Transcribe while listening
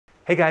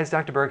Hey guys,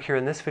 Dr. Berg here.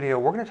 In this video,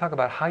 we're going to talk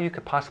about how you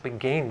could possibly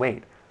gain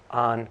weight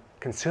on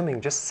consuming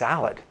just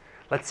salad.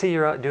 Let's say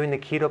you're doing the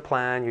keto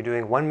plan, you're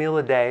doing one meal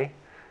a day,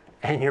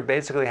 and you're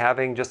basically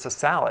having just a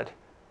salad,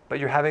 but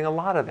you're having a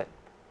lot of it.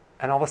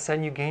 And all of a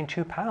sudden you gain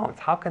 2 pounds.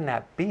 How can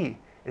that be?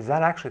 Is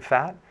that actually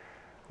fat?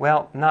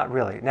 Well, not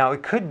really. Now,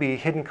 it could be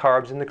hidden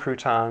carbs in the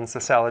croutons, the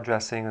salad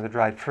dressing, or the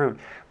dried fruit.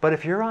 But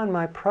if you're on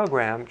my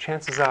program,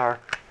 chances are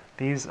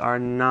these are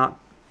not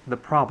the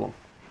problem,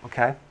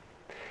 okay?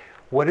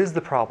 What is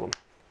the problem?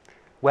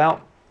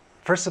 Well,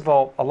 first of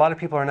all, a lot of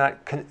people are not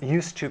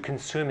used to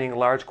consuming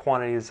large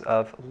quantities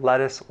of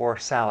lettuce or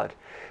salad.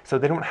 So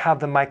they don't have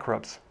the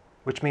microbes,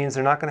 which means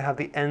they're not going to have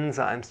the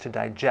enzymes to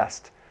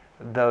digest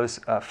those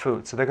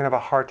foods. So they're going to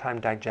have a hard time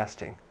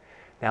digesting.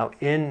 Now,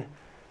 in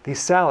these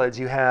salads,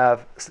 you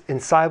have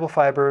insoluble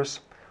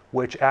fibers,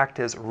 which act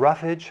as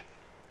roughage,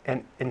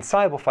 and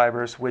insoluble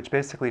fibers, which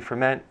basically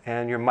ferment,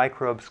 and your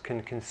microbes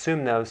can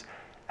consume those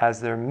as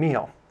their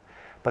meal.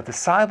 But the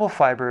soluble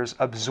fibers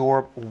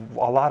absorb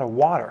a lot of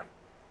water,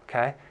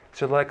 okay?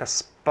 So they're like a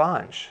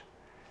sponge.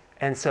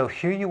 And so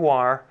here you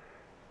are,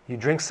 you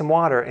drink some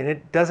water, and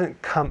it doesn't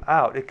come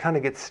out. It kind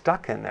of gets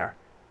stuck in there.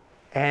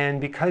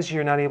 And because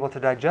you're not able to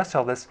digest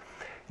all this,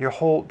 your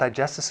whole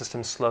digestive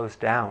system slows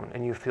down,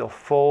 and you feel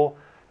full,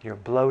 you're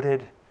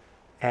bloated,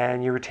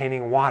 and you're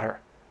retaining water.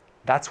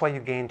 That's why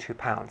you gain 2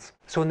 pounds.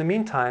 So in the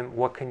meantime,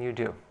 what can you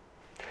do?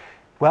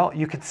 Well,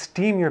 you could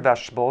steam your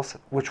vegetables,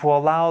 which will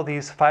allow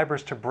these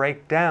fibers to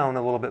break down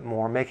a little bit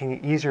more, making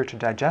it easier to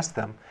digest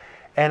them,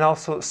 and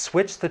also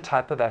switch the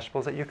type of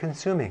vegetables that you're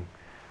consuming.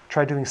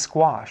 Try doing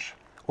squash,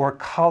 or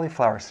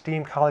cauliflower,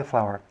 steamed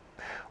cauliflower,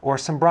 or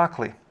some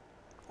broccoli,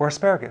 or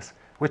asparagus,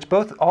 which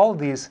all of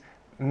these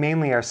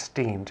mainly are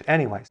steamed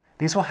anyways.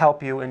 These will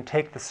help you and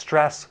take the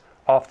stress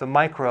off the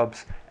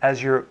microbes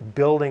as you're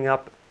building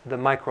up the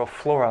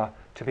microflora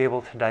to be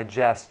able to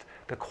digest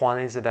the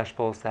quantities of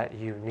vegetables that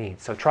you need.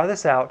 So try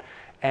this out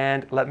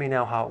and let me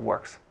know how it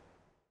works.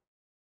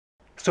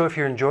 So if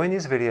you're enjoying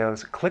these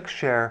videos, click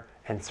share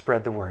and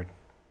spread the word.